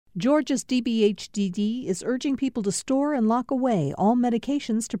Georgia's DBHDD is urging people to store and lock away all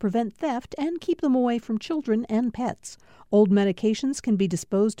medications to prevent theft and keep them away from children and pets. Old medications can be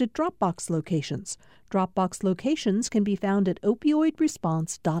disposed at Dropbox locations. Dropbox locations can be found at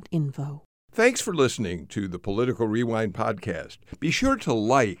opioidresponse.info. Thanks for listening to the Political Rewind podcast. Be sure to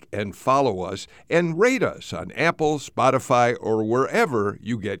like and follow us and rate us on Apple, Spotify, or wherever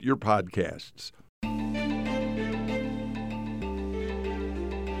you get your podcasts.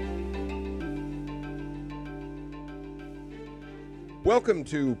 Welcome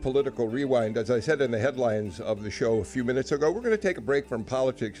to Political Rewind. As I said in the headlines of the show a few minutes ago, we're going to take a break from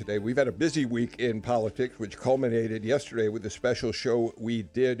politics today. We've had a busy week in politics, which culminated yesterday with a special show we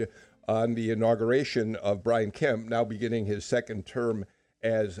did on the inauguration of Brian Kemp, now beginning his second term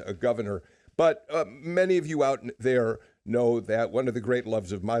as a governor. But many of you out there know that one of the great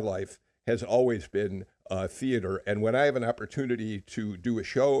loves of my life has always been theater. And when I have an opportunity to do a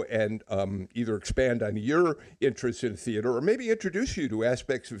show and either expand on your interest in theater or maybe introduce you to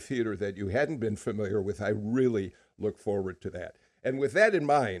aspects of theater that you hadn't been familiar with, I really look forward to that. And with that in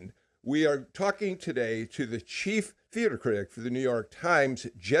mind, we are talking today to the chief theater critic for the New York Times,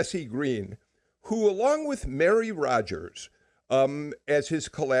 Jesse Green, who, along with Mary Rodgers as his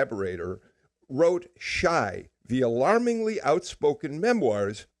collaborator, wrote Shy, the alarmingly outspoken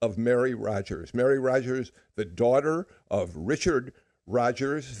memoirs of Mary Rodgers. Mary Rodgers, the daughter of Richard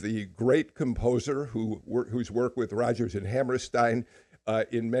Rodgers, the great composer whose work with Rodgers and Hammerstein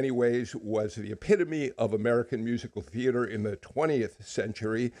in many ways was the epitome of American musical theater in the 20th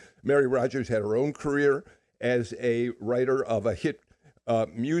century. Mary Rodgers had her own career as a writer of a hit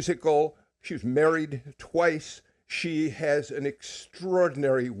musical. She was married twice. She has an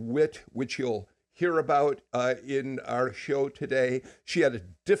extraordinary wit, which you'll hear about in our show today. She had a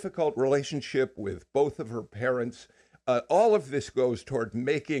difficult relationship with both of her parents. All of this goes toward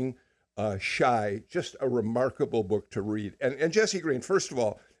making Shy just a remarkable book to read. And Jesse Green, first of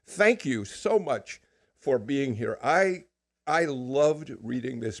all, thank you so much for being here. I loved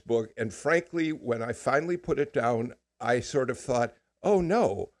reading this book, and frankly, when I finally put it down, I sort of thought, oh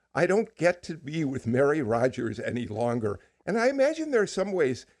no, I don't get to be with Mary Rodgers any longer. And I imagine there are some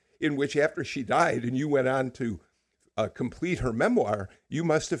ways in which after she died and you went on to complete her memoir, you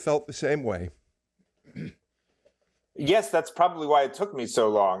must have felt the same way. Yes, that's probably why it took me so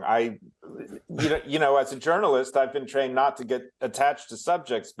long. You know, as a journalist, I've been trained not to get attached to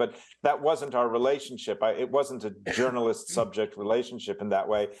subjects, but that wasn't our relationship. It wasn't a journalist-subject relationship in that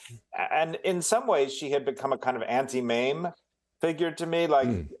way. And in some ways, she had become a kind of anti-Mame figure to me, like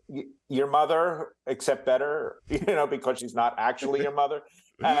your mother, except better, because she's not actually your mother.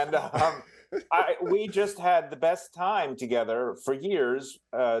 And we just had the best time together for years,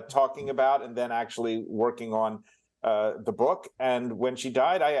 talking about and then actually working on the book. And when she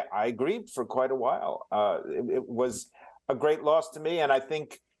died, I grieved for quite a while. It was a great loss to me. And I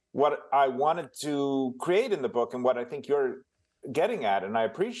think what I wanted to create in the book and what I think you're getting at, and I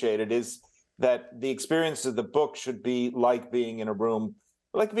appreciate it, is that the experience of the book should be like being in a room,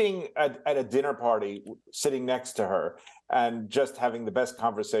 like being at a dinner party, sitting next to her and just having the best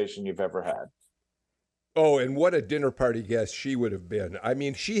conversation you've ever had. Oh, and what a dinner party guest she would have been. I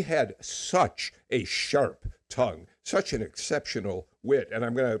mean, she had such a sharp tongue, such an exceptional wit. And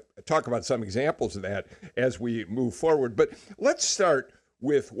I'm going to talk about some examples of that as we move forward. But let's start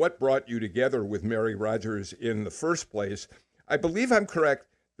with what brought you together with Mary Rodgers in the first place. I believe I'm correct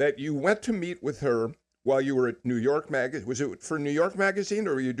that you went to meet with her while you were at New York Magazine. Was it for New York Magazine,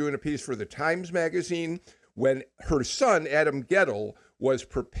 or were you doing a piece for the Times Magazine when her son, Adam Gettle, was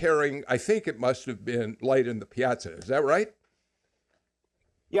preparing, I think it must have been Light in the Piazza. Is that right?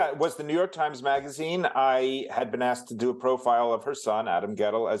 Yeah, it was the New York Times Magazine. I had been asked to do a profile of her son, Adam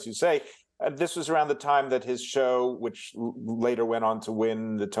Gettle, as you say. This was around the time that his show, which later went on to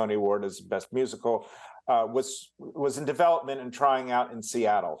win the Tony Award as Best Musical, was in development and trying out in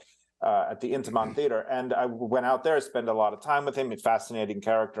Seattle at the Intiman Theater. And I went out there, spent a lot of time with him, a fascinating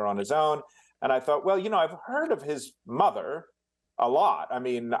character on his own. And I thought, well, I've heard of his mother a lot. I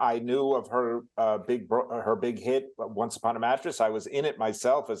mean, I knew of her big hit, Once Upon a Mattress. I was in it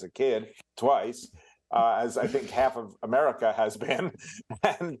myself as a kid twice, as I think half of America has been.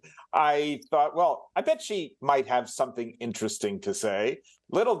 And I thought, well, I bet she might have something interesting to say.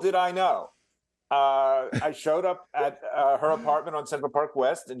 Little did I know. I showed up at her apartment on Central Park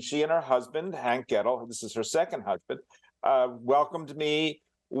West, and she and her husband, Hank Gettle, this is her second husband, welcomed me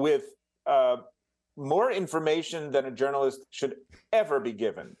with more information than a journalist should ever be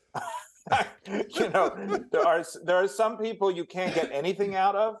given. There are some people you can't get anything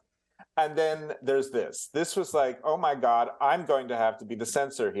out of, And then there's this. This was like, oh my God, I'm going to have to be the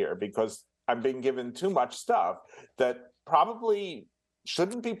censor here because I'm being given too much stuff that probably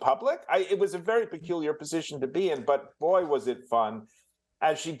shouldn't be public. It was a very peculiar position to be in, but boy, was it fun.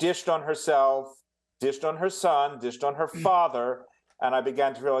 As she dished on herself, dished on her son, dished on her father, and I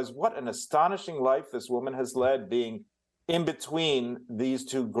began to realize what an astonishing life this woman has led, being in between these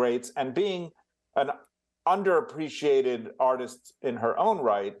two greats and being an underappreciated artist in her own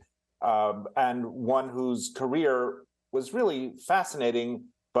right, and one whose career was really fascinating,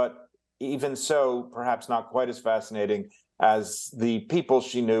 but even so, perhaps not quite as fascinating as the people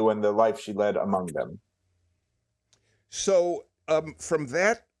she knew and the life she led among them. So from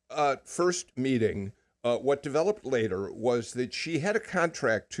that first meeting, what developed later was that she had a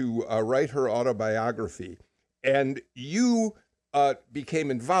contract to write her autobiography, and you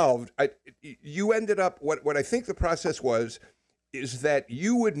became involved. You ended up, what I think the process was, is that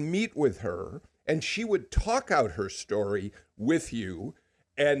you would meet with her, and she would talk out her story with you,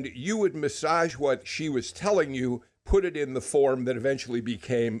 and you would massage what she was telling you, put it in the form that eventually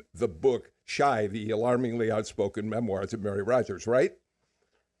became the book Shy, the alarmingly outspoken memoirs of Mary Rodgers, right?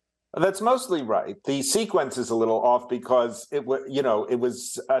 That's mostly right. The sequence is a little off because it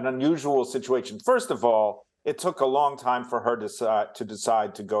was an unusual situation. First of all, it took a long time for her to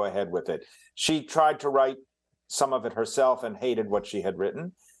decide to go ahead with it. She tried to write some of it herself and hated what she had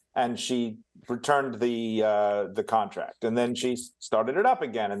written, and she returned the contract, and then she started it up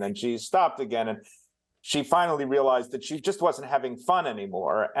again, and then she stopped again, and she finally realized that she just wasn't having fun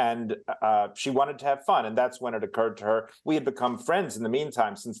anymore, and she wanted to have fun, and that's when it occurred to her. We had become friends in the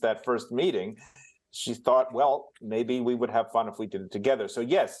meantime since that first meeting. She thought, well, maybe we would have fun if we did it together. So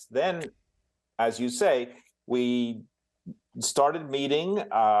yes, then, as you say, we started meeting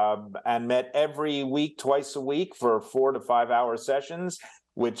and met every week, twice a week for 4 to 5 hour sessions,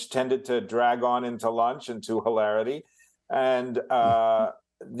 which tended to drag on into lunch and to hilarity. And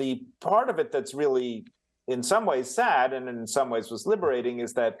the part of it that's really in some ways sad and in some ways was liberating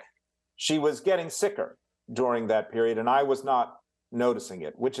is that she was getting sicker during that period, and I was not noticing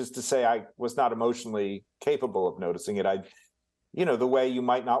it, which is to say I was not emotionally capable of noticing it. The way you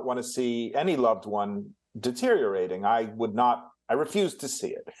might not want to see any loved one deteriorating, I refused to see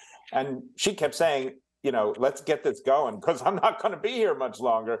it. And she kept saying, let's get this going because I'm not going to be here much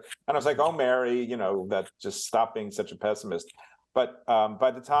longer. And I was like, oh, Mary, that just stop being such a pessimist. But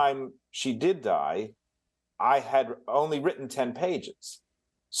by the time she did die, I had only written 10 pages.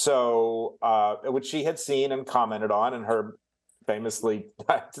 So, which she had seen and commented on, and her famously,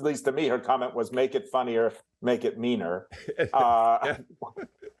 at least to me, her comment was, make it funnier, make it meaner.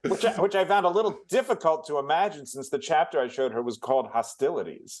 Which I found a little difficult to imagine since the chapter I showed her was called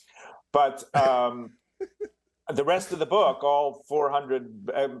Hostilities. But the rest of the book, all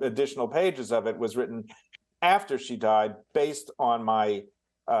 400 additional pages of it, was written after she died based on my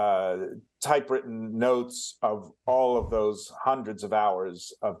typewritten notes of all of those hundreds of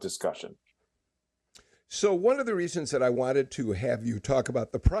hours of discussion. So one of the reasons that I wanted to have you talk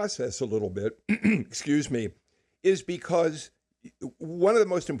about the process a little bit, excuse me, is because one of the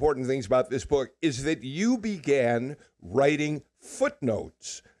most important things about this book is that you began writing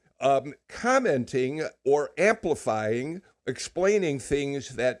footnotes, commenting or amplifying, explaining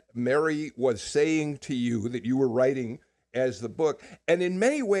things that Mary was saying to you that you were writing as the book. And in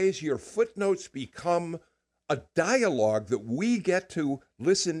many ways, your footnotes become a dialogue that we get to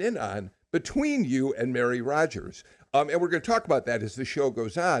listen in on between you and Mary Rodgers. And we're going to talk about that as the show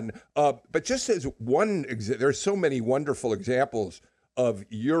goes on. But just as one, there's so many wonderful examples of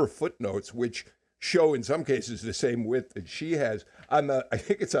your footnotes, which show in some cases the same width that she has. I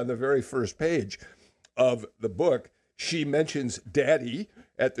think it's on the very first page of the book. She mentions Daddy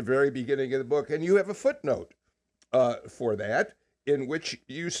at the very beginning of the book, and you have a footnote for that, in which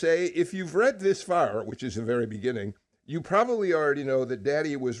you say, if you've read this far, which is the very beginning, you probably already know that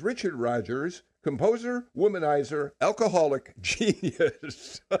Daddy was Richard Rodgers, composer, womanizer, alcoholic,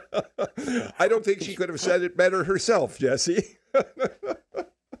 genius. I don't think she could have said it better herself, Jesse.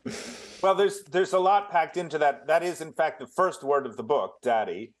 Well, there's a lot packed into that. That is, in fact, the first word of the book,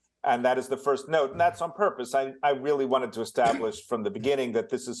 Daddy, and that is the first note, and that's on purpose. I really wanted to establish from the beginning that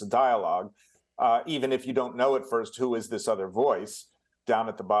this is a dialogue, even if you don't know at first who is this other voice down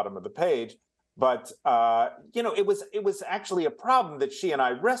at the bottom of the page. But it was actually a problem that she and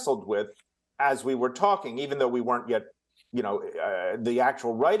I wrestled with as we were talking, even though we weren't yet, the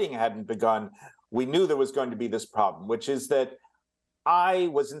actual writing hadn't begun. We knew there was going to be this problem, which is that I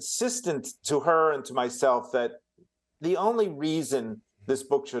was insistent to her and to myself that the only reason this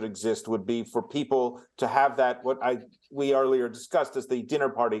book should exist would be for people to have that, we earlier discussed as the dinner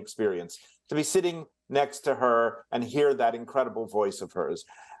party experience, to be sitting next to her and hear that incredible voice of hers.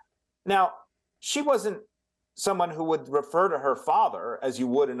 Now, she wasn't someone who would refer to her father, as you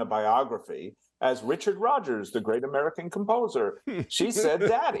would in a biography, as Richard Rodgers, the great American composer. She said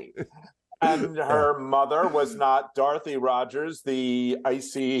daddy. And her mother was not Dorothy Rodgers, the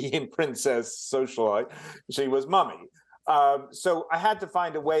icy princess socialite. She was Mummy. So I had to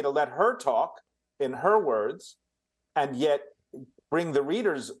find a way to let her talk in her words and yet bring the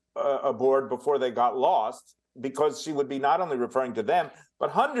readers aboard before they got lost, because she would be not only referring to them, but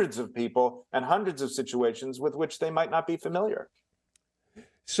hundreds of people and hundreds of situations with which they might not be familiar.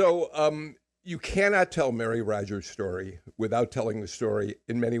 So you cannot tell Mary Rodgers' story without telling the story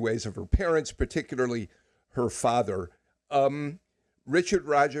in many ways of her parents, particularly her father. Richard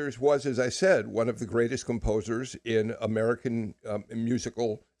Rodgers was, as I said, one of the greatest composers in American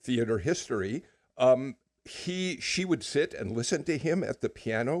musical theater history. She would sit and listen to him at the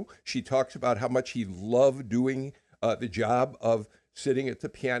piano. She talks about how much he loved doing the job of sitting at the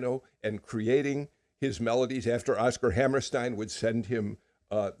piano and creating his melodies after Oscar Hammerstein would send him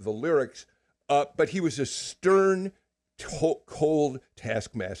the lyrics. But he was a stern, cold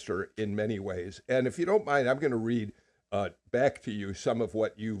taskmaster in many ways. And if you don't mind, I'm going to read back to you some of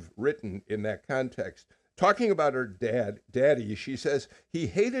what you've written in that context. Talking about her daddy, she says, he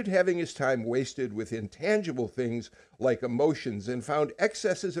hated having his time wasted with intangible things like emotions and found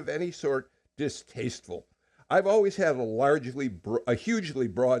excesses of any sort distasteful. I've always had a hugely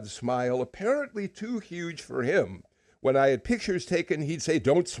broad smile, apparently too huge for him. When I had pictures taken, he'd say,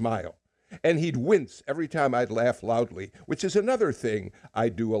 don't smile. And he'd wince every time I'd laugh loudly, which is another thing I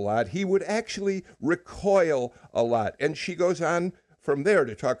do a lot. He would actually recoil a lot. And she goes on from there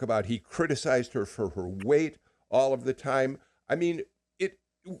to talk about he criticized her for her weight all of the time. I mean,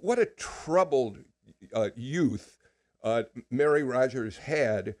 what a troubled youth Mary Rodgers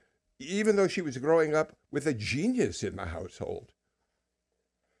had, even though she was growing up with a genius in the household.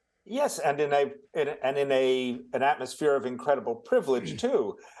 Yes, and in an atmosphere of incredible privilege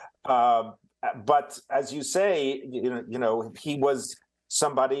too. But as you say, he was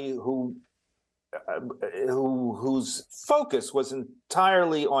somebody whose focus was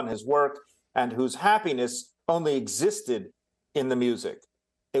entirely on his work and whose happiness only existed in the music.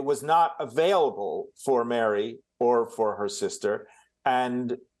 It was not available for Mary or for her sister.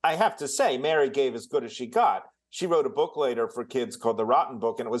 And I have to say, Mary gave as good as she got. She wrote a book later for kids called The Rotten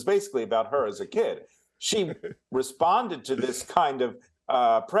Book, and it was basically about her as a kid. She responded to this kind of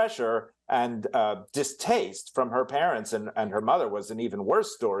pressure and distaste from her parents, and her mother was an even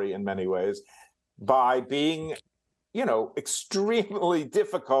worse story in many ways, by being, extremely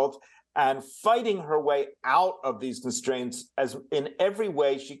difficult and fighting her way out of these constraints as in every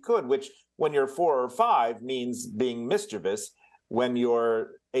way she could, which when you're 4 or 5 means being mischievous. When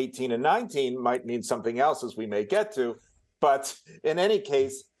you're 18 and 19 might mean something else, as we may get to. But in any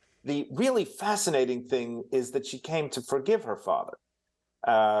case, the really fascinating thing is that she came to forgive her father.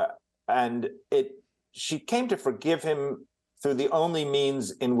 She came to forgive him through the only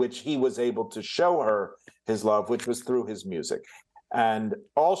means in which he was able to show her his love, which was through his music. And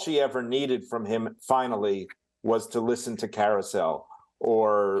all she ever needed from him finally was to listen to Carousel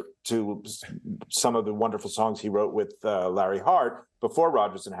or to some of the wonderful songs he wrote with Larry Hart before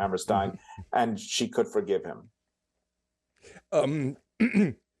Rodgers and Hammerstein, and she could forgive him.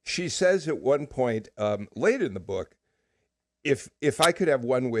 She says at one point, late in the book, if I could have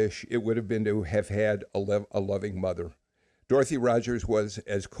one wish, it would have been to have had a loving mother. Dorothy Rodgers was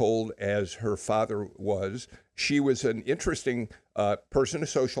as cold as her father was. She was an interesting person, a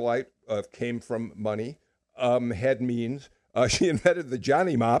socialite, came from money, had means. She invented the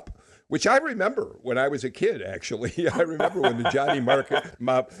Johnny Mop, which I remember when I was a kid, actually. I remember when the Johnny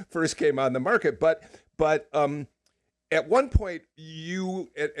Mop first came on the market. But at one point, you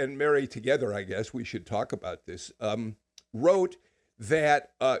and Mary together, I guess we should talk about this, wrote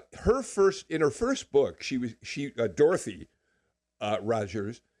that in her first book, Dorothy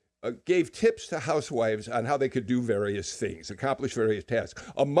Rodgers gave tips to housewives on how they could do various things, accomplish various tasks.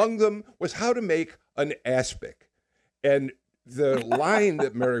 Among them was how to make an aspic. And the line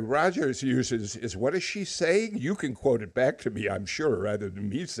that Mary Rodgers uses is, what is she saying? You can quote it back to me, I'm sure, rather than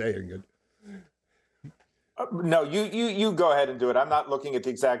me saying it. No, you go ahead and do it. I'm not looking at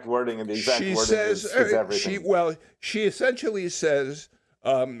the exact wording, and the exact wording is everything. She essentially says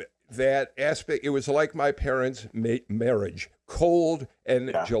that aspect, it was like my parents' marriage, cold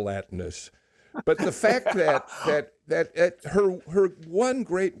and gelatinous. But the fact that her one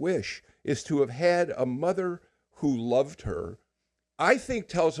great wish is to have had a mother who loved her, I think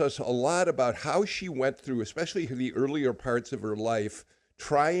tells us a lot about how she went through, especially the earlier parts of her life,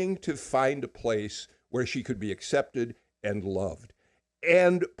 trying to find a place where she could be accepted and loved.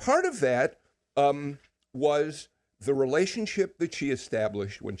 And part of that was the relationship that she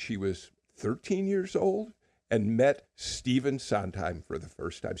established when she was 13 years old and met Stephen Sondheim for the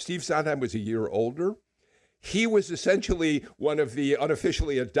first time. Steve Sondheim was a year older. He was essentially one of the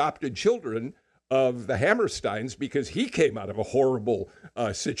unofficially adopted children of the Hammersteins because he came out of a horrible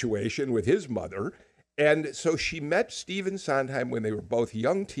situation with his mother. And so she met Stephen Sondheim when they were both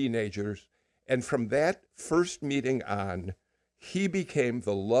young teenagers. And from that first meeting on, he became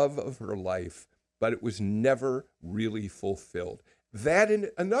the love of her life, but it was never really fulfilled. That and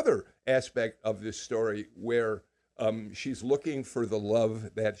another aspect of this story where she's looking for the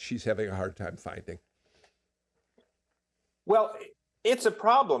love that she's having a hard time finding. Well, it's a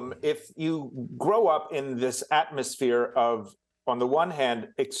problem if you grow up in this atmosphere of, on the one hand,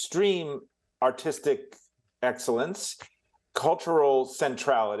 extreme artistic excellence, cultural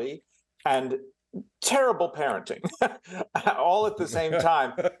centrality, and terrible parenting, all at the same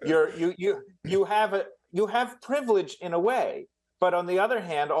time. You have privilege in a way, but on the other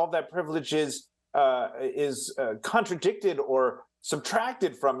hand, all that privilege is contradicted or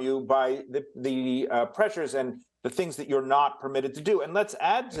subtracted from you by the pressures and the things that you're not permitted to do. And let's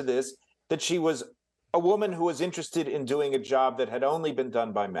add to this that she was a woman who was interested in doing a job that had only been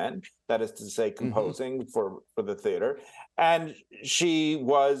done by men, that is to say, composing for the theater. And she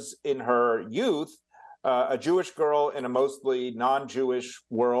was, in her youth, a Jewish girl in a mostly non-Jewish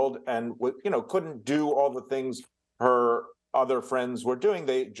world, and couldn't do all the things her other friends were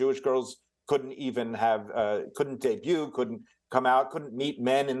doing. Jewish girls couldn't even couldn't debut, couldn't come out, couldn't meet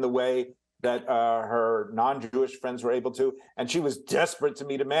men in the way that her non-Jewish friends were able to. And she was desperate to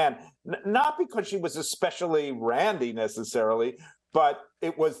meet a man, not because she was especially randy necessarily, but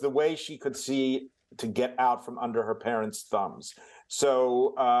it was the way she could see to get out from under her parents' thumbs.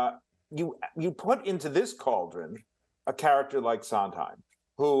 So you put into this cauldron a character like Sondheim,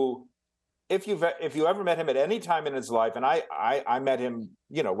 who, if you ever met him at any time in his life, and I met him,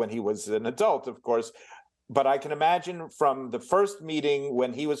 when he was an adult, of course, but I can imagine from the first meeting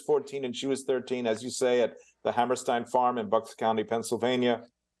when he was 14 and she was 13, as you say, at the Hammerstein farm in Bucks County, Pennsylvania,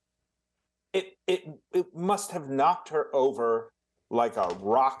 it must have knocked her over like a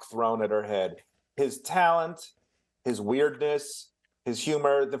rock thrown at her head. His talent, his weirdness, his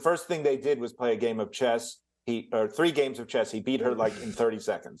humor. The first thing they did was play a game of chess. 3 games of chess. He beat her like in 30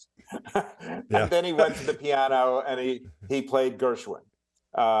 seconds. And then he went to the piano and he played Gershwin.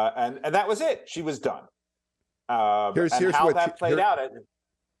 And that was it. She was done. Here's how that played out.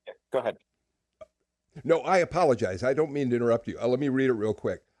 Go ahead. No, I apologize. I don't mean to interrupt you. Let me read it real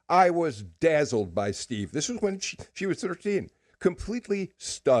quick. I was dazzled by Steve. This was when she was 13. Completely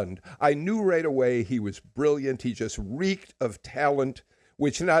stunned. I knew right away he was brilliant. He just reeked of talent,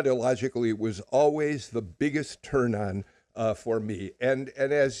 which not illogically was always the biggest turn on for me. And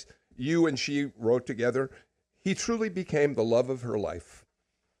as you and she wrote together, he truly became the love of her life.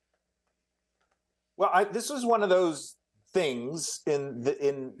 Well, this was one of those things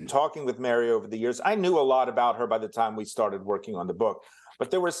in talking with Mary over the years. I knew a lot about her by the time we started working on the book, but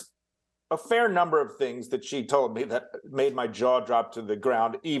there was a fair number of things that she told me that made my jaw drop to the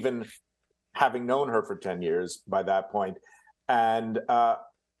ground, even having known her for 10 years by that point. And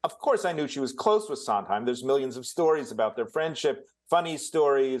of course, I knew she was close with Sondheim. There's millions of stories about their friendship, funny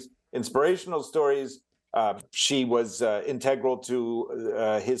stories, inspirational stories. She was integral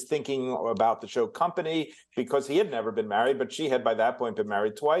to his thinking about the show Company because he had never been married, but she had by that point been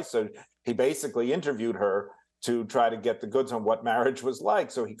married twice. So he basically interviewed her to try to get the goods on what marriage was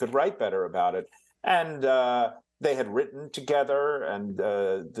like so he could write better about it. And they had written together and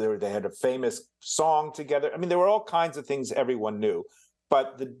they had a famous song together. I mean, there were all kinds of things everyone knew,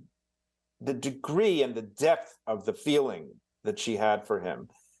 but the degree and the depth of the feeling that she had for him,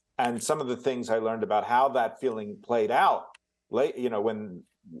 and some of the things I learned about how that feeling played out late, when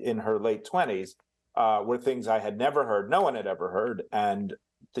in her late 20s, were things I had never heard, no one had ever heard, and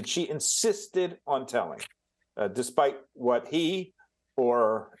that she insisted on telling, despite what he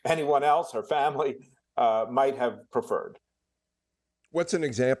or anyone else, her family, might have preferred. What's an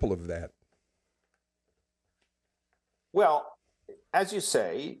example of that? Well, as you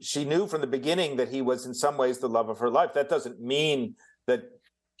say, she knew from the beginning that he was in some ways the love of her life. That doesn't mean that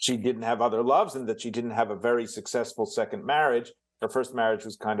she didn't have other loves and that she didn't have a very successful second marriage. Her first marriage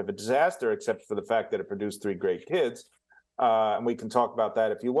was kind of a disaster, except for the fact that it produced 3 great kids. And we can talk about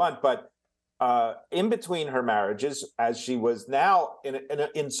that if you want. But in between her marriages, as she was now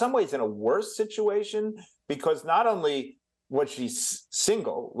in some ways in a worse situation, because not only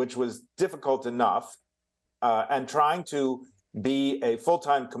single, which was difficult enough, and trying to be a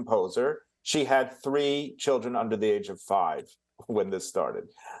full-time composer. She had 3 children under the age of 5 when this started.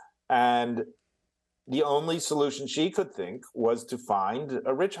 And the only solution she could think was to find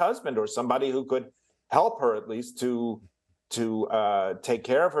a rich husband or somebody who could help her at least to take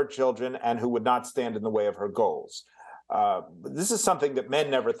care of her children and who would not stand in the way of her goals. This is something that men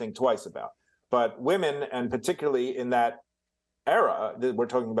never think twice about. But women, and particularly in that era, we're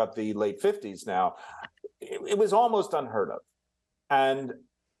talking about the late 50s now, it was almost unheard of. And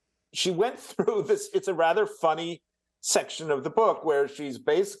she went through this, it's a rather funny section of the book where she's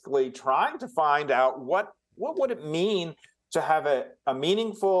basically trying to find out what would it mean to have a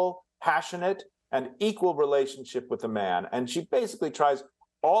meaningful, passionate, and equal relationship with a man. And she basically tries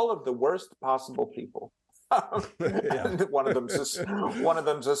all of the worst possible people. And one of them's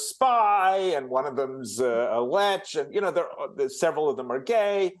a spy, and one of them's a lech, and several of them are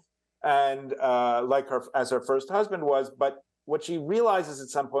gay, and like her as her first husband was. But what she realizes at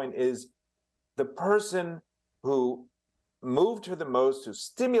some point is the person who moved her the most, who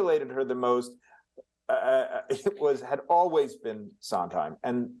stimulated her the most, had always been Sondheim.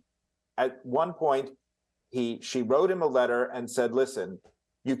 And at one point, she wrote him a letter and said, "Listen,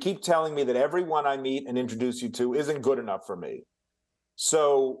 you keep telling me that everyone I meet and introduce you to isn't good enough for me.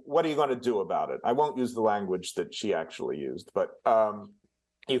 So what are you going to do about it?" I won't use the language that she actually used, but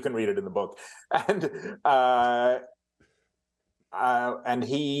you can read it in the book. And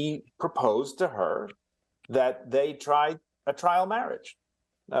he proposed to her that they try a trial marriage.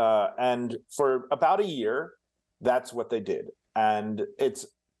 And for about a year, that's what they did. And it's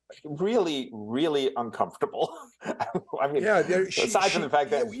really, really uncomfortable. I mean, aside from the fact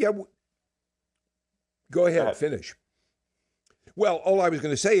that... Go ahead, finish. Well, all I was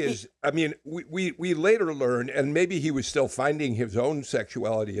going to say is, I mean, we later learned, and maybe he was still finding his own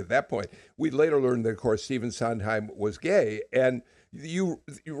sexuality at that point. We later learned that, of course, Stephen Sondheim was gay. And you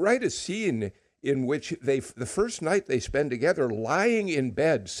write a scene in which the first night they spend together, lying in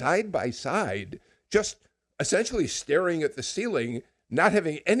bed side by side, just essentially staring at the ceiling, not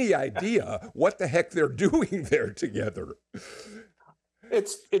having any idea what the heck they're doing there together.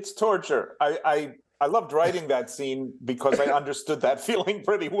 It's torture. I loved writing that scene because I understood that feeling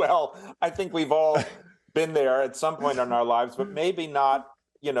pretty well. I think we've all been there at some point in our lives, but maybe not,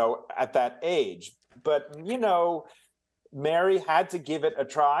 at that age. But, Mary had to give it a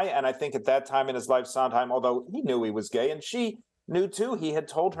try. And I think at that time in his life, Sondheim, although he knew he was gay, and she knew too, he had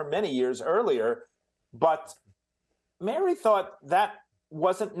told her many years earlier, but Mary thought that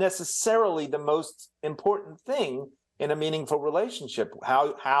wasn't necessarily the most important thing in a meaningful relationship,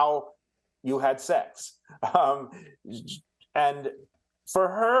 how you had sex. And for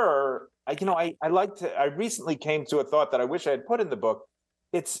her, I recently came to a thought that I wish I had put in the book.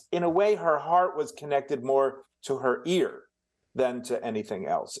 It's, in a way, her heart was connected more to her ear than to anything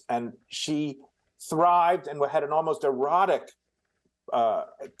else. And she thrived and had an almost erotic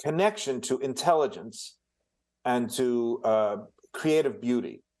connection to intelligence and to creative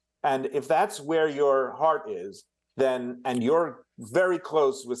beauty. And if that's where your heart is, then, and you're very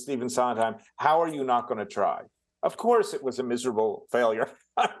close with Stephen Sondheim, how are you not going to try? Of course, it was a miserable failure.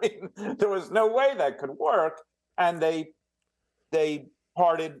 I mean, there was no way that could work. And they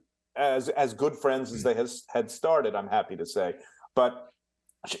parted as good friends as they had started, I'm happy to say. But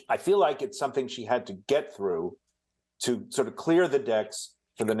I feel like it's something she had to get through to sort of clear the decks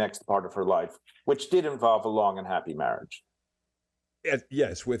for the next part of her life, which did involve a long and happy marriage.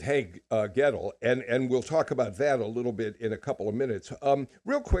 Yes, with Hank Gettle, and we'll talk about that a little bit in a couple of minutes.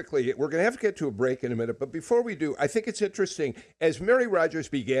 Real quickly, we're going to have to get to a break in a minute, but before we do, I think it's interesting, as Mary Rodgers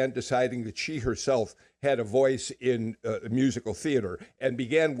began deciding that she herself had a voice in musical theater and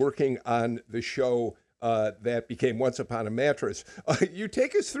began working on the show that became Once Upon a Mattress, you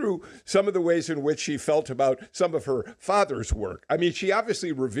take us through some of the ways in which she felt about some of her father's work. I mean, she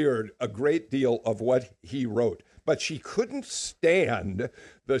obviously revered a great deal of what he wrote, but she couldn't stand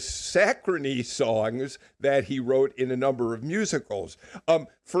the saccharine songs that he wrote in a number of musicals.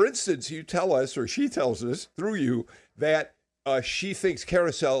 For instance, you tell us, or she tells us through you, that she thinks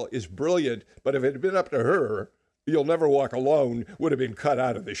Carousel is brilliant, but if it had been up to her, You'll Never Walk Alone would have been cut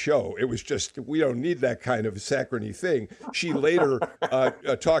out of the show. It was just, we don't need that kind of saccharine thing. She later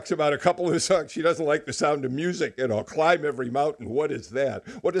talks about a couple of the songs. She doesn't like the sound of music. Climb Every Mountain. What is that?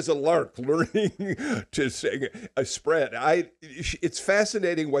 What is a lark learning to sing a spread? It's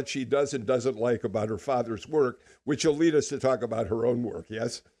fascinating what she does and doesn't like about her father's work, which will lead us to talk about her own work,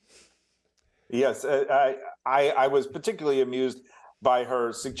 yes? Yes, I was particularly amused by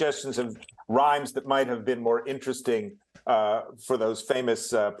her suggestions of rhymes that might have been more interesting for those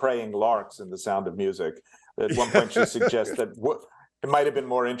famous praying larks in The Sound of Music. At one point, she suggests that it might have been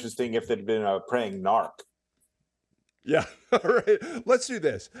more interesting if there'd been a praying narc. Yeah. All right. Let's do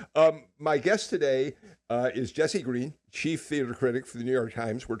this. My guest today is Jesse Green, chief theater critic for the New York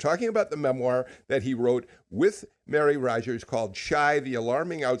Times. We're talking about the memoir that he wrote with Mary Rodgers called Shy, the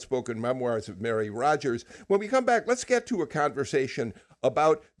Alarming Outspoken Memoirs of Mary Rodgers. When we come back, let's get to a conversation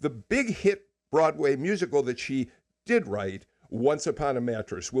about the big hit Broadway musical that she did write, Once Upon a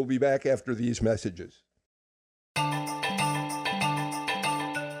Mattress. We'll be back after these messages.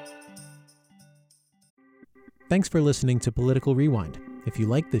 Thanks for listening to Political Rewind. If you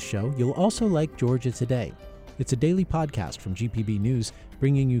like this show, you'll also like Georgia Today. It's a daily podcast from GPB News,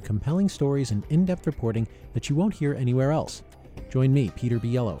 bringing you compelling stories and in-depth reporting that you won't hear anywhere else. Join me, Peter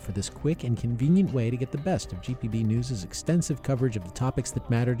Biello, for this quick and convenient way to get the best of GPB News' extensive coverage of the topics that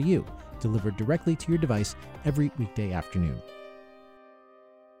matter to you, delivered directly to your device every weekday afternoon.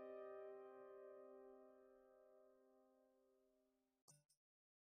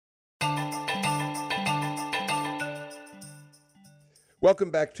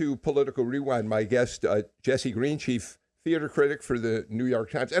 Welcome back to Political Rewind. My guest, Jesse Green, chief theater critic for the New York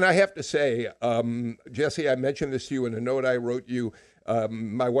Times. And I have to say, Jesse, I mentioned this to you in a note I wrote you.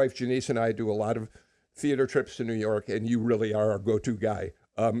 My wife, Janice, and I do a lot of theater trips to New York, and you really are our go-to guy.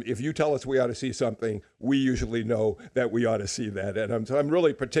 If you tell us we ought to see something, we usually know that we ought to see that. And I'm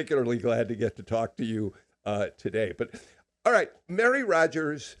really particularly glad to get to talk to you today. But all right, Mary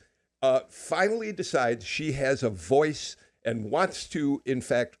Rodgers finally decides she has a voice and wants to, in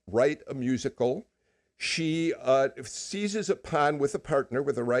fact, write a musical. She seizes upon, with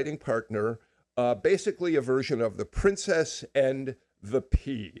a writing partner, basically a version of The Princess and the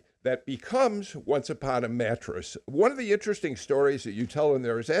Pea that becomes Once Upon a Mattress. One of the interesting stories that you tell in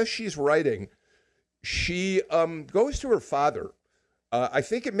there is as she's writing, she goes to her father. I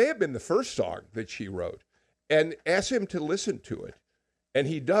think it may have been the first song that she wrote, and asks him to listen to it. And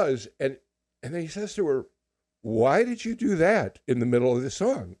he does, and then he says to her, "Why did you do that in the middle of the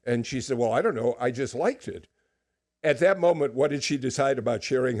song?" And she said, "Well, I don't know. I just liked it." At that moment, what did she decide about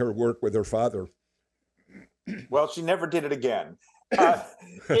sharing her work with her father? Well, she never did it again.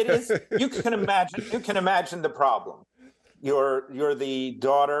 It is. You can imagine the problem. You're the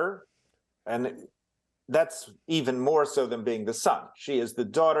daughter, and that's even more so than being the son. She is the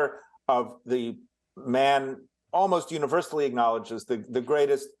daughter of the man almost universally acknowledged as the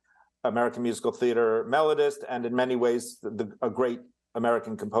greatest American musical theater melodist, and in many ways a great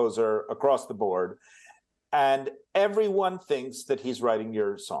American composer across the board. And everyone thinks that he's writing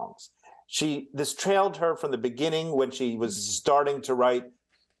your songs. This trailed her from the beginning when she was starting to write.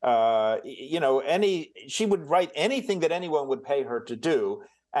 She would write anything that anyone would pay her to do,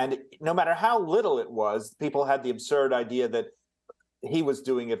 and no matter how little it was, people had the absurd idea that he was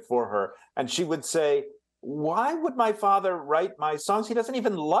doing it for her. And she would say, "Why would my father write my songs? He doesn't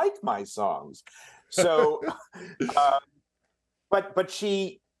even like my songs." So, but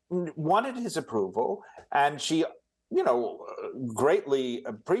she wanted his approval, and she, greatly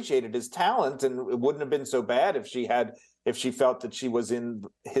appreciated his talent, and it wouldn't have been so bad if she felt that she was in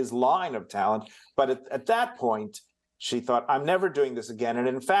his line of talent. But at that point, she thought, "I'm never doing this again." And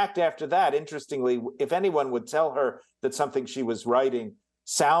in fact, after that, interestingly, if anyone would tell her that something she was writing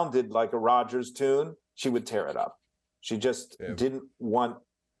sounded like a Rodgers tune, she would tear it up. She just didn't want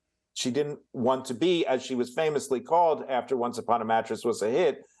to be, as she was famously called after Once Upon a Mattress was a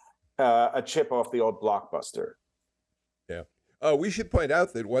hit, a chip off the old blockbuster. Yeah. We should point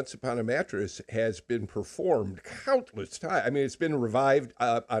out that Once Upon a Mattress has been performed countless times. I mean, it's been revived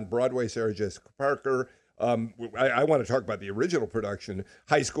on Broadway, Sarah Jessica Parker. I want to talk about the original production.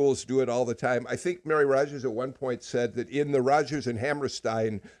 High schools do it all the time. I think Mary Rodgers at one point said that in the Rodgers and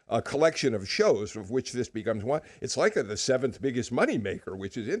Hammerstein collection of shows, of which this becomes one, it's like the seventh biggest moneymaker,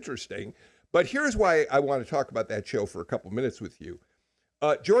 which is interesting. But here's why I want to talk about that show for a couple minutes with you.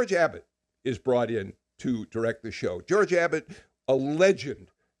 George Abbott is brought in to direct the show. George Abbott, a legend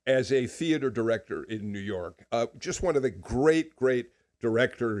as a theater director in New York, just one of the great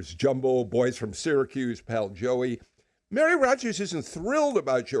directors, Jumbo, Boys from Syracuse, Pal Joey. Mary Rodgers isn't thrilled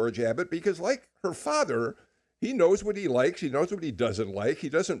about George Abbott because, like her father, he knows what he likes, he knows what he doesn't like, he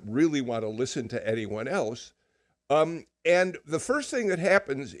doesn't really want to listen to anyone else. And the first thing that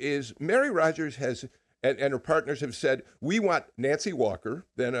happens is Mary Rodgers has, and her partners have said, "We want Nancy Walker,"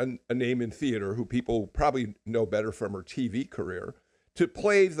 then a name in theater who people probably know better from her TV career, to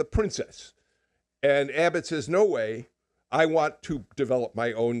play the princess. And Abbott says, "No way. I want to develop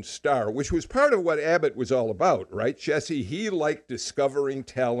my own star, which was part of what Abbott was all about, right, Jesse? He liked discovering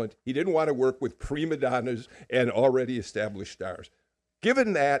talent. He didn't want to work with prima donnas and already established stars.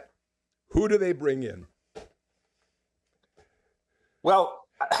 Given that, who do they bring in? Well,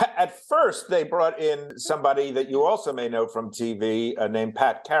 at first, they brought in somebody that you also may know from TV named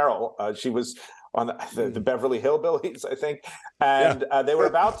Pat Carroll. She was on the Beverly Hillbillies, I think, and they were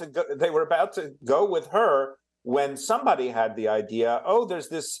about to go. They were about to go with her when somebody had the idea. Oh, there's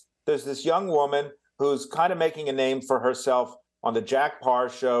this young woman who's kind of making a name for herself on the Jack Parr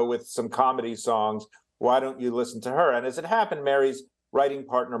show with some comedy songs. Why don't you listen to her? And as it happened, Mary's writing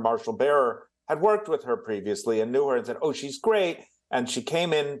partner Marshall Barer had worked with her previously and knew her and said, "Oh, she's great." And she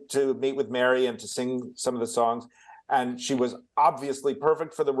came in to meet with Mary and to sing some of the songs. And she was obviously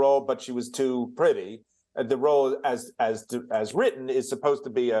perfect for the role, but she was too pretty. The role, as written, is supposed to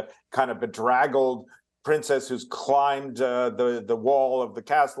be a kind of bedraggled princess who's climbed the wall of the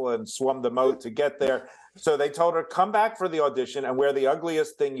castle and swum the moat to get there. So they told her, come back for the audition and wear the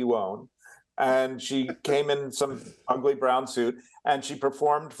ugliest thing you own. And she came in some ugly brown suit and she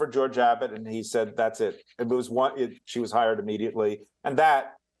performed for George Abbott. And he said, that's it. She was hired immediately. And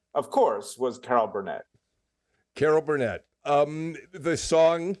that, of course, was Carol Burnett. Carol Burnett, the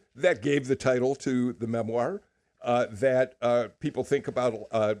song that gave the title to the memoir that people think about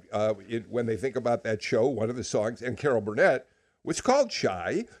when they think about that show, one of the songs, and Carol Burnett, was called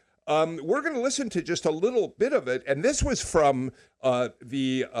Shy. We're going to listen to just a little bit of it. And this was from I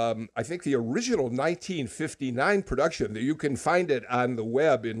think the original 1959 production. You can find it on the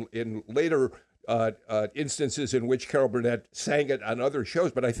web in later instances in which Carol Burnett sang it on other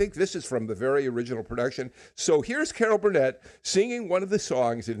shows. But I think this is from the very original production. So here's Carol Burnett singing one of the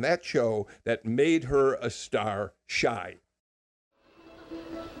songs in that show that made her a star, Shy.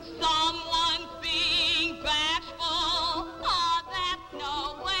 Someone's being bashful, oh, that's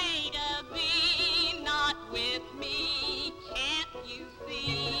no way to be, not with me, can't you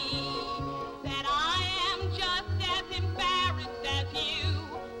see, that I am just as embarrassed as you,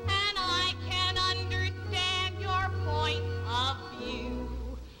 and I can understand your point of view.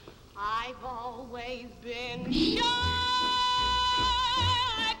 I've always been shy, I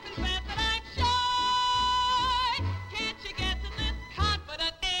confess that I'm shy, can't you get to this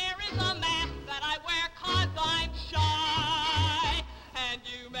confident air is a mask that I wear 'cause I'm shy, and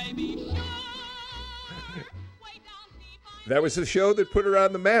you may be sure. Way down deep That was the show that put her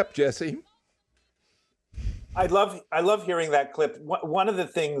on the map, Jesse. I love hearing that clip. One of the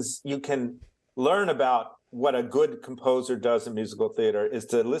things you can learn about what a good composer does in musical theater is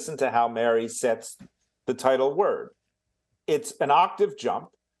to listen to how Mary sets the title word. It's an octave jump.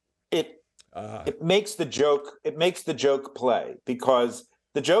 It makes the joke play, because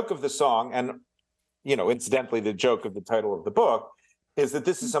the joke of the song, and incidentally the joke of the title of the book, is that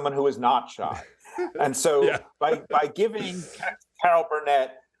this is someone who is not shy. And so by giving Carol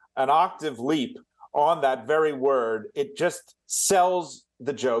Burnett an octave leap on that very word, it just sells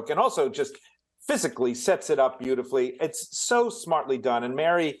the joke and also just physically sets it up beautifully. It's so smartly done. And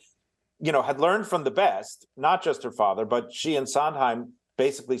Mary, had learned from the best, not just her father, but she and Sondheim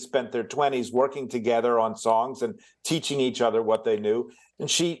basically spent their 20s working together on songs and teaching each other what they knew. And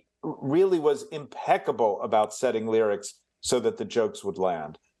she really was impeccable about setting lyrics so that the jokes would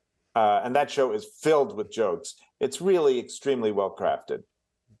land. And that show is filled with jokes. It's really extremely well crafted.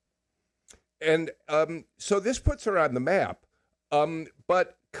 And so this puts her on the map.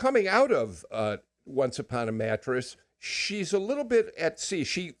 But coming out of Once Upon a Mattress, she's a little bit at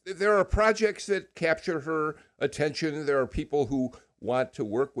sea. There are projects that capture her attention. There are people who want to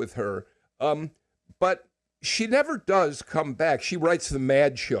work with her. But she never does come back. She writes The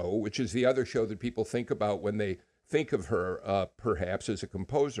Mad Show, which is the other show that people think about when they think of her, perhaps, as a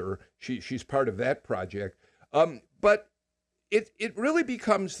composer. She's part of that project. But it really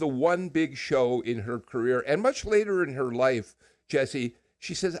becomes the one big show in her career. And much later in her life, Jesse,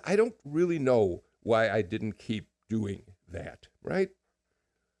 she says, I don't really know why I didn't keep doing that, right?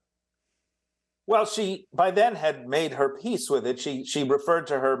 Well, she by then had made her peace with it. She referred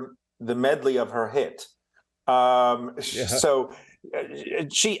to the medley of her hit. So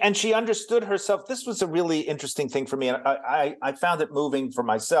she understood herself. This was a really interesting thing for me, and I found it moving for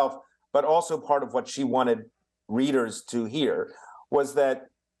myself, but also part of what she wanted readers to hear was that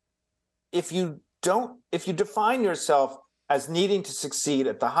if you define yourself as needing to succeed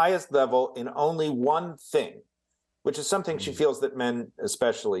at the highest level in only one thing, which is something she feels that men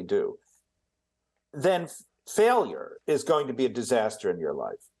especially do, then failure is going to be a disaster in your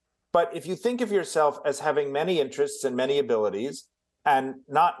life. But if you think of yourself as having many interests and many abilities, and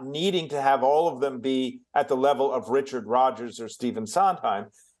not needing to have all of them be at the level of Richard Rodgers or Stephen Sondheim,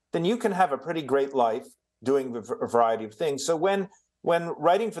 then you can have a pretty great life doing a variety of things. So when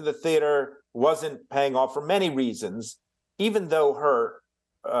writing for the theater wasn't paying off for many reasons, even though her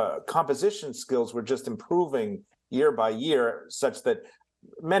composition skills were just improving year by year, such that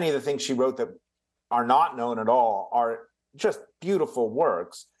many of the things she wrote that are not known at all are just beautiful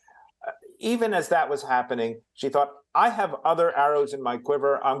works. Even as that was happening, she thought, I have other arrows in my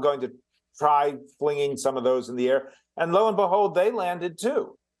quiver. I'm going to try flinging some of those in the air. And lo and behold, they landed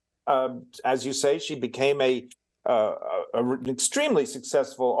too. As you say, she became an extremely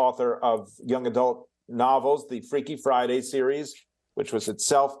successful author of young adult novels, the Freaky Friday series, which was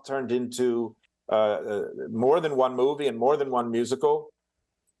itself turned into more than one movie and more than one musical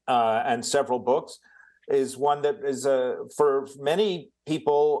and several books, is one that is, for many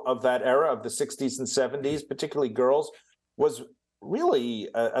people of that era, of the 60s and 70s, particularly girls, was really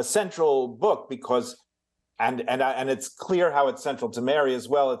a central book because, and it's clear how it's central to Mary as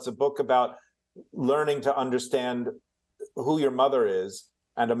well. It's a book about learning to understand who your mother is,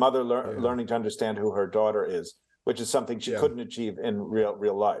 and a mother learning to understand who her daughter is, which is something she couldn't achieve in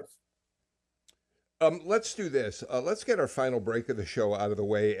real life. Let's do this. Let's get our final break of the show out of the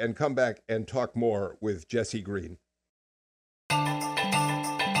way and come back and talk more with Jesse Green.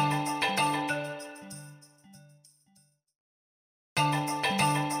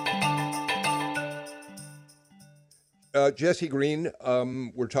 Jesse Green,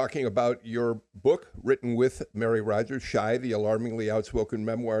 we're talking about your book written with Mary Rodgers, Shy, the alarmingly outspoken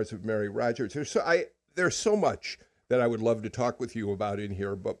memoirs of Mary Rodgers. There's so much that I would love to talk with you about in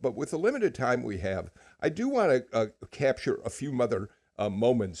here, but with the limited time we have, I do want to capture a few other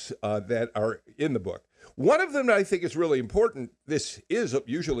moments that are in the book. One of them that I think is really important, this is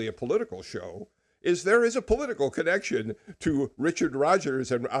usually a political show, is there is a political connection to Richard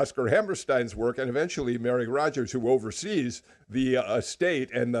Rodgers and Oscar Hammerstein's work, and eventually Mary Rodgers, who oversees the estate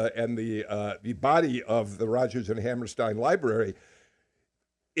and the body of the Rodgers and Hammerstein Library.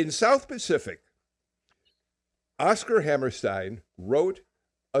 In South Pacific, Oscar Hammerstein wrote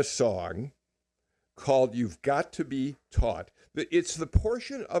a song called You've Got to Be Taught. It's the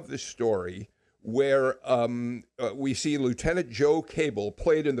portion of the story where we see Lieutenant Joe Cable,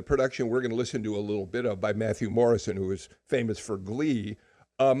 played in the production we're going to listen to a little bit of by Matthew Morrison, who is famous for Glee,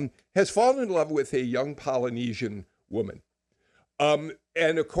 has fallen in love with a young Polynesian woman. And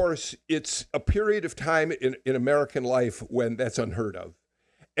of course, it's a period of time in American life when that's unheard of.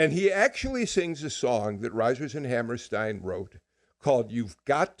 And he actually sings a song that Rodgers and Hammerstein wrote called You've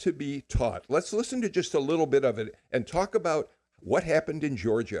Got to Be Taught. Let's listen to just a little bit of it and talk about what happened in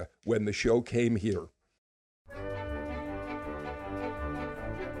Georgia when the show came here.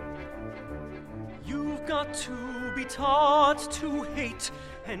 You've got to be taught to hate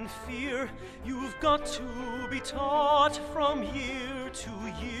and fear. You've got to be taught from year to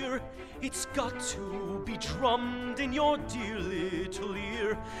year. It's got to be drummed in your dear little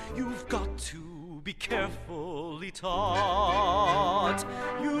ear. You've got to be carefully taught.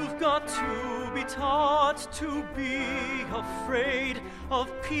 You've got to be taught to be afraid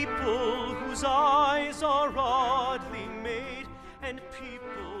of people whose eyes are oddly made and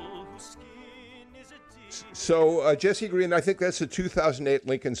people whose skin is a deer. So, Jesse Green, I think that's the 2008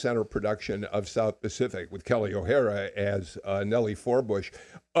 Lincoln Center production of South Pacific with Kelly O'Hara as Nellie Forbush.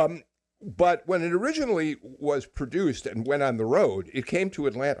 But when it originally was produced and went on the road, it came to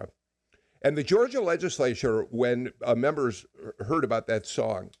Atlanta. And the Georgia legislature, when members heard about that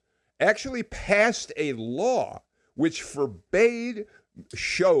song, actually passed a law which forbade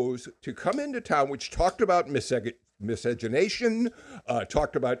shows to come into town, which talked about miscegenation,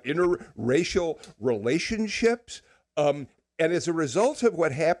 talked about interracial relationships. And as a result of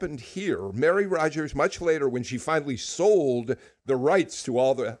what happened here, Mary Rodgers, much later, when she finally sold the rights to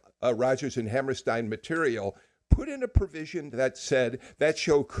all the Rodgers and Hammerstein material, put in a provision that said that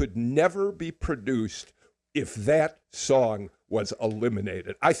show could never be produced if that song was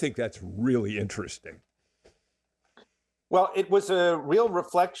eliminated. I think that's really interesting. Well, it was a real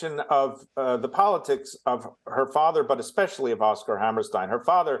reflection of the politics of her father, but especially of Oscar Hammerstein. Her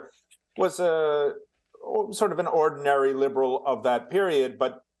father was a sort of an ordinary liberal of that period,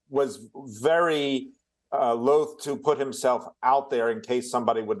 but was very loath to put himself out there in case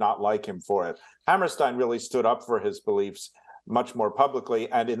somebody would not like him for it. Hammerstein really stood up for his beliefs much more publicly.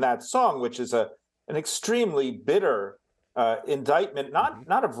 And in that song, which is an extremely bitter indictment,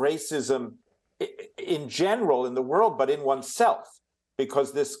 not of racism in general in the world, but in oneself,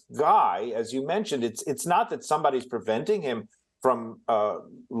 because this guy, as you mentioned, it's not that somebody's preventing him from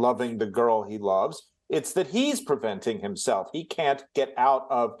loving the girl he loves. It's that he's preventing himself. He can't get out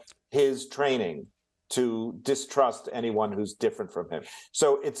of his training to distrust anyone who's different from him.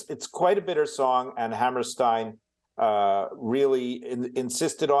 So it's quite a bitter song, and Hammerstein really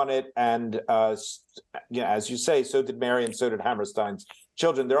insisted on it. And as you say, so did Mary, and so did Hammerstein's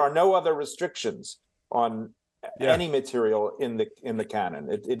children. There are no other restrictions on any material in the canon.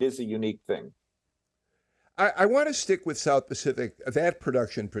 It is a unique thing. I want to stick with South Pacific, that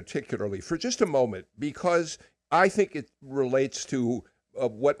production particularly, for just a moment, because I think it relates to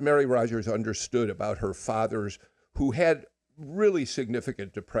what Mary Rodgers understood about her fathers, who had really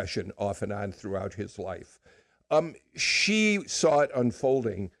significant depression off and on throughout his life. She saw it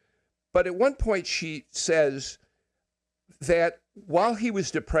unfolding, but at one point she says that while he was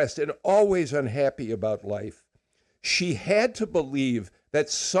depressed and always unhappy about life, she had to believe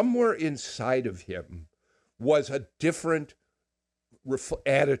that somewhere inside of him was a different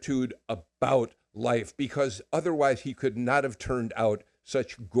attitude about life, because otherwise he could not have turned out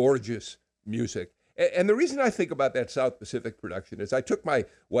such gorgeous music. And the reason I think about that South Pacific production is I took my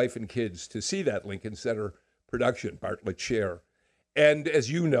wife and kids to see that Lincoln Center production, Bartlett Sher. And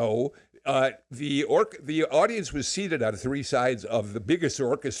as you know, the audience was seated on three sides of the biggest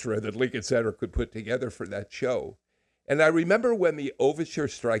orchestra that Lincoln Center could put together for that show. And I remember when the overture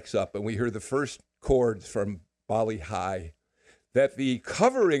strikes up and we hear the first chords from Bali High, that the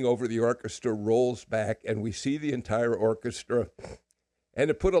covering over the orchestra rolls back and we see the entire orchestra,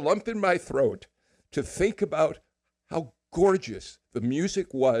 and it put a lump in my throat to think about how gorgeous the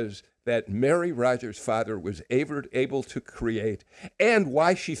music was that Mary Rodgers' father was able to create, and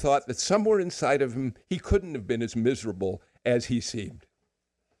why she thought that somewhere inside of him he couldn't have been as miserable as he seemed.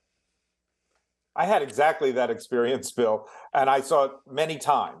 I had exactly that experience, Bill, and I saw it many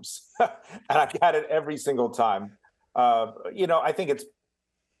times, and I had it every single time. I think it's,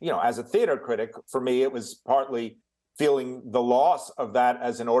 as a theater critic, for me, it was partly feeling the loss of that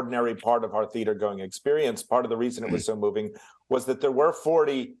as an ordinary part of our theater-going experience. Part of the reason it was so moving was that there were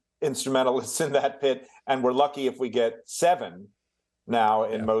 40 instrumentalists in that pit, and we're lucky if we get 7 now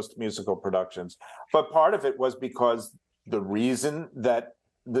in most musical productions. But part of it was because the reason that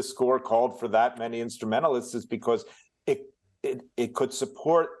the score called for that many instrumentalists is because it could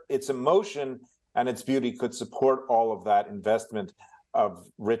support its emotion, and its beauty could support all of that investment of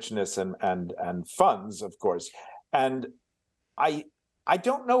richness and funds, of course. And I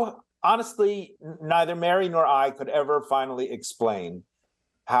don't know, honestly, neither Mary nor I could ever finally explain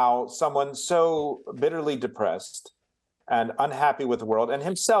how someone so bitterly depressed and unhappy with the world, and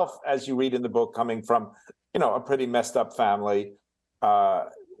himself, as you read in the book, coming from, a pretty messed up family,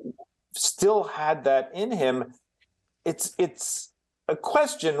 still had that in him. It's a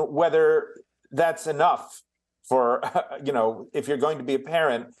question whether that's enough for, if you're going to be a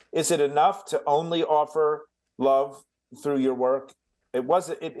parent. Is it enough to only offer love through your work?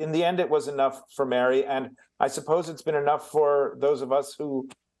 In the end, it was enough for Mary, and I suppose it's been enough for those of us who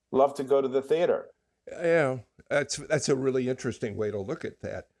love to go to the theater. Yeah, that's a really interesting way to look at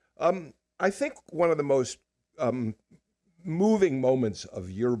that. I think one of the most moving moments of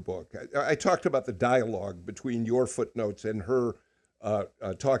your book, I talked about the dialogue between your footnotes and her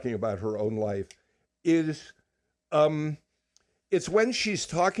talking about her own life, is it's when she's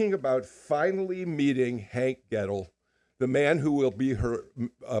talking about finally meeting Hank Gettle, the man who will be her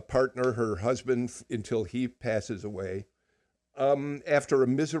partner, her husband, until he passes away. After a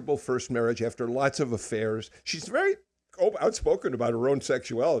miserable first marriage, after lots of affairs. She's very outspoken about her own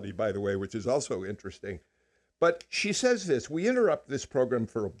sexuality, by the way, which is also interesting. But she says this: we interrupt this program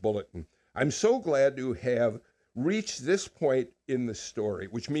for a bulletin. I'm so glad to have reached this point in the story,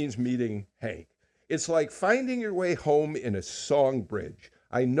 which means meeting Hank. It's like finding your way home in a song bridge.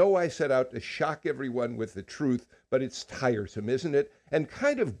 I know I set out to shock everyone with the truth, but it's tiresome, isn't it? And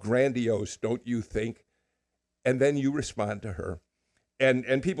kind of grandiose, don't you think? And then you respond to her.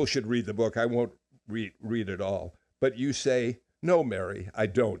 And people should read the book. I won't read it all. But you say, no, Mary, I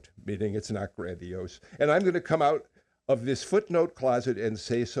don't, meaning it's not grandiose. And I'm going to come out of this footnote closet and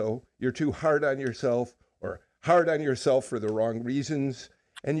say so. You're too hard on yourself, or hard on yourself for the wrong reasons.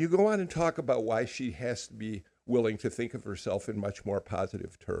 And you go on and talk about why she has to be willing to think of herself in much more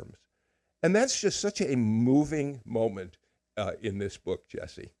positive terms. And that's just such a moving moment in this book,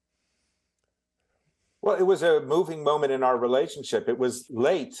 Jesse. Well, it was a moving moment in our relationship. It was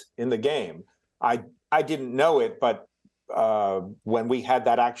late in the game. I didn't know it, but when we had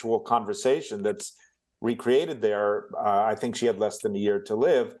that actual conversation that's recreated there, I think she had less than a year to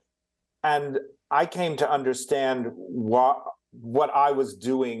live. And I came to understand what I was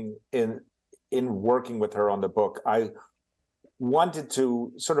doing in working with her on the book. wanted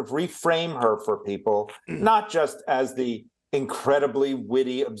to sort of reframe her for people, not just as the incredibly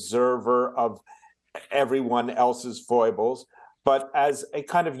witty observer of everyone else's foibles, but as a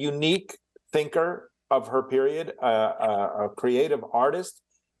kind of unique thinker of her period, a creative artist,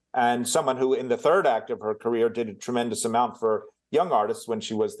 and someone who in the third act of her career did a tremendous amount for young artists when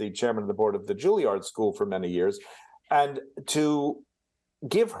she was the chairman of the board of the Juilliard School for many years. And to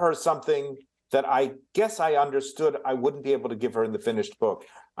give her something that I guess I understood I wouldn't be able to give her in the finished book.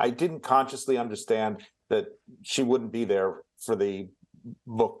 I didn't consciously understand that she wouldn't be there for the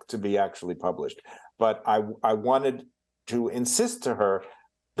book to be actually published. But I wanted to insist to her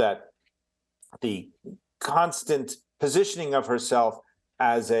that the constant positioning of herself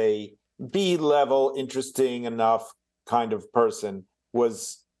as a B-level, interesting enough kind of person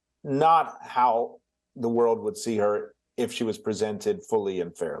was not how the world would see her if she was presented fully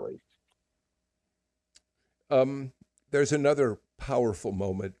and fairly. There's another powerful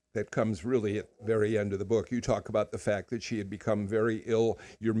moment that comes really at the very end of the book. You talk about the fact that she had become very ill.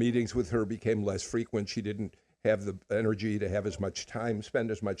 Your meetings with her became less frequent. She didn't have the energy to have as much time,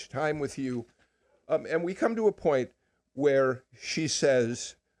 spend as much time with you. And we come to a point where she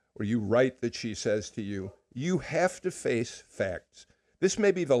says, or you write that she says to you, you have to face facts. This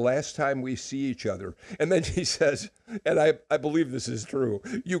may be the last time we see each other. And then she says, and I believe this is true,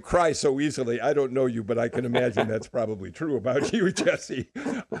 you cry so easily. I don't know you, but I can imagine that's probably true about you, Jesse.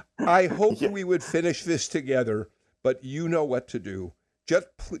 I hope we would finish this together, but you know what to do.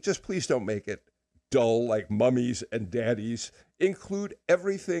 Just please don't make it dull like mummies and daddies. Include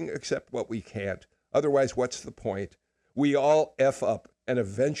everything except what we can't. Otherwise, what's the point? We all F up and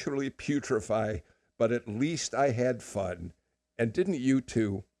eventually putrefy, but at least I had fun. And didn't you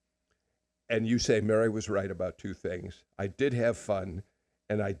too? And you say Mary was right about two things. I did have fun,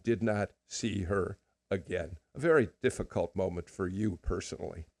 and I did not see her again. A very difficult moment for you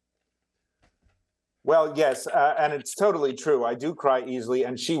personally. Well, yes, and it's totally true. I do cry easily,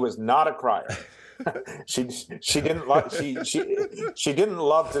 and she was not a crier. she didn't love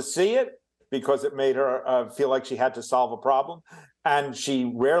to see it because it made her feel like she had to solve a problem, and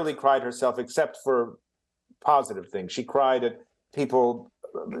she rarely cried herself except for positive things. She cried at people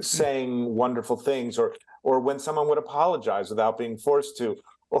saying wonderful things, or when someone would apologize without being forced to,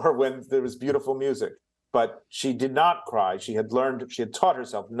 or when there was beautiful music. But she did not cry. She had taught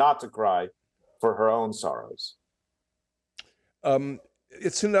herself not to cry for her own sorrows.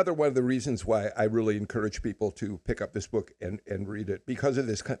 It's another one of the reasons why I really encourage people to pick up this book and read it, because of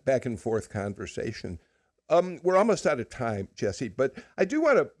this back and forth conversation. We're almost out of time, Jesse, but I do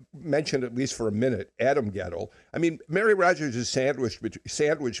want to mention, at least for a minute, Adam Gettle. I mean, Mary Rodgers is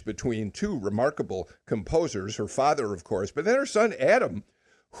sandwiched between two remarkable composers, her father, of course, but then her son, Adam,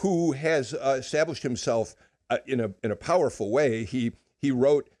 who has established himself in a powerful way. He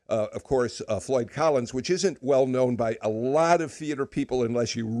wrote, of course, Floyd Collins, which isn't well known by a lot of theater people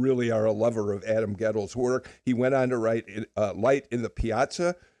unless you really are a lover of Adam Gettle's work. He went on to write Light in the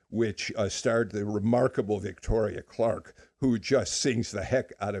Piazza, which starred the remarkable Victoria Clark, who just sings the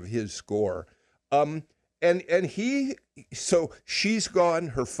heck out of his score. So she's gone,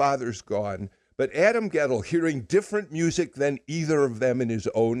 her father's gone, but Adam Gettle, hearing different music than either of them in his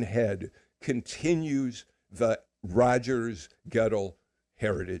own head, continues the Rodgers-Gettle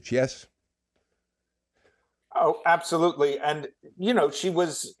heritage, yes? Oh, absolutely. And, she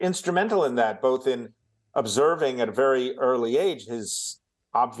was instrumental in that, both in observing at a very early age his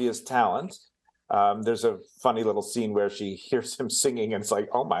obvious talent. There's a funny little scene where she hears him singing and it's like,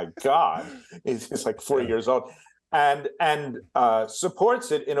 oh my God, he's like 4 years old, and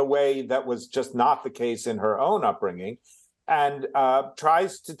supports it in a way that was just not the case in her own upbringing, and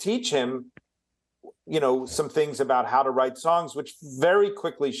tries to teach him, some things about how to write songs, which very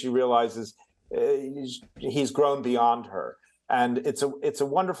quickly she realizes he's grown beyond her. And it's a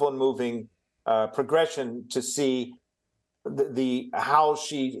wonderful and moving progression to see how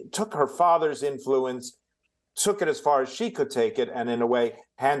she took her father's influence, took it as far as she could take it, and in a way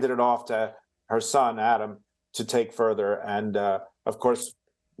handed it off to her son, Adam, to take further. And of course,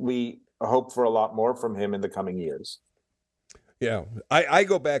 we hope for a lot more from him in the coming years. Yeah, I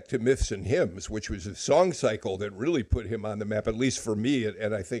go back to Myths and Hymns, which was a song cycle that really put him on the map, at least for me,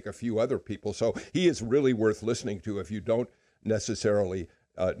 and I think a few other people. So he is really worth listening to if you don't necessarily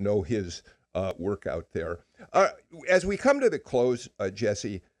know his work out there. As we come to the close,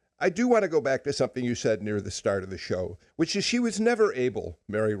 Jesse, I do want to go back to something you said near the start of the show, which is she was never able,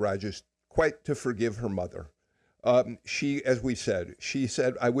 Mary Rodgers, quite to forgive her mother. As we said, she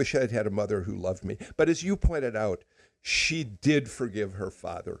said, I wish I'd had a mother who loved me. But as you pointed out, she did forgive her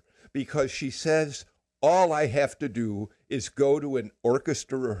father, because she says all I have to do is go to an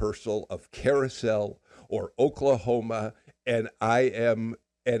orchestra rehearsal of Carousel or Oklahoma, and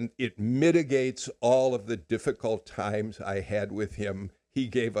it mitigates all of the difficult times I had with him. He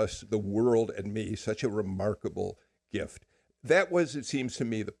gave us, the world and me, such a remarkable gift. That was, it seems to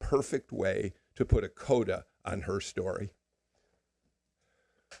me, the perfect way to put a coda on her story.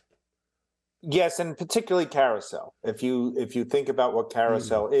 Yes, and particularly Carousel. If you think about what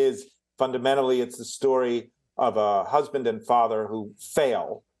Carousel is, fundamentally, it's the story of a husband and father who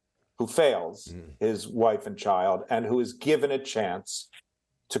fails his wife and child, and who is given a chance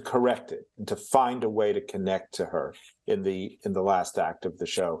to correct it and to find a way to connect to her in the last act of the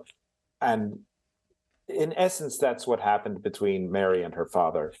show. And in essence, that's what happened between Mary and her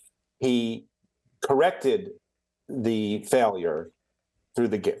father. He corrected the failure through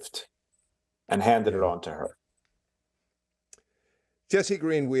the gift and handed it on to her. Jesse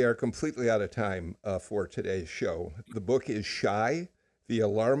Green, we are completely out of time for today's show. The book is Shy, The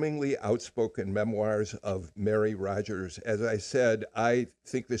Alarmingly Outspoken Memoirs of Mary Rodgers. As I said, I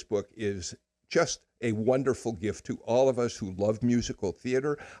think this book is just a wonderful gift to all of us who love musical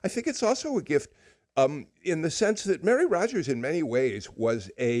theater. I think it's also a gift in the sense that Mary Rodgers, in many ways,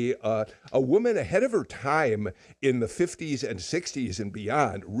 was a woman ahead of her time in the 50s and 60s and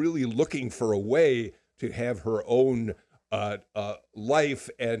beyond, really looking for a way to have her own life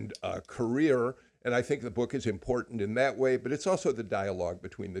and career. And I think the book is important in that way, but it's also the dialogue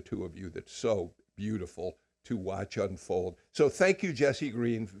between the two of you that's so beautiful to watch unfold. So thank you, Jesse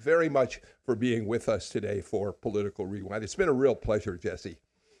Green, very much for being with us today for Political Rewind. It's been a real pleasure, Jesse.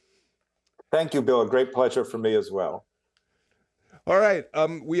 Thank you, Bill. A great pleasure for me as well. All right.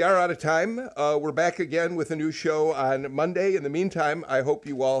 We are out of time. We're back again with a new show on Monday. In the meantime, I hope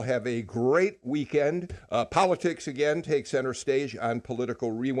you all have a great weekend. Politics, again, takes center stage on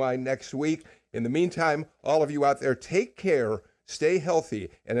Political Rewind next week. In the meantime, all of you out there, take care, stay healthy.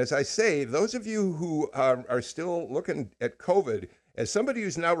 And as I say, those of you who are still looking at COVID, as somebody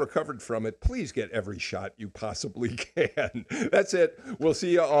who's now recovered from it, please get every shot you possibly can. That's it. We'll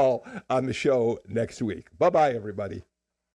see you all on the show next week. Bye-bye, everybody.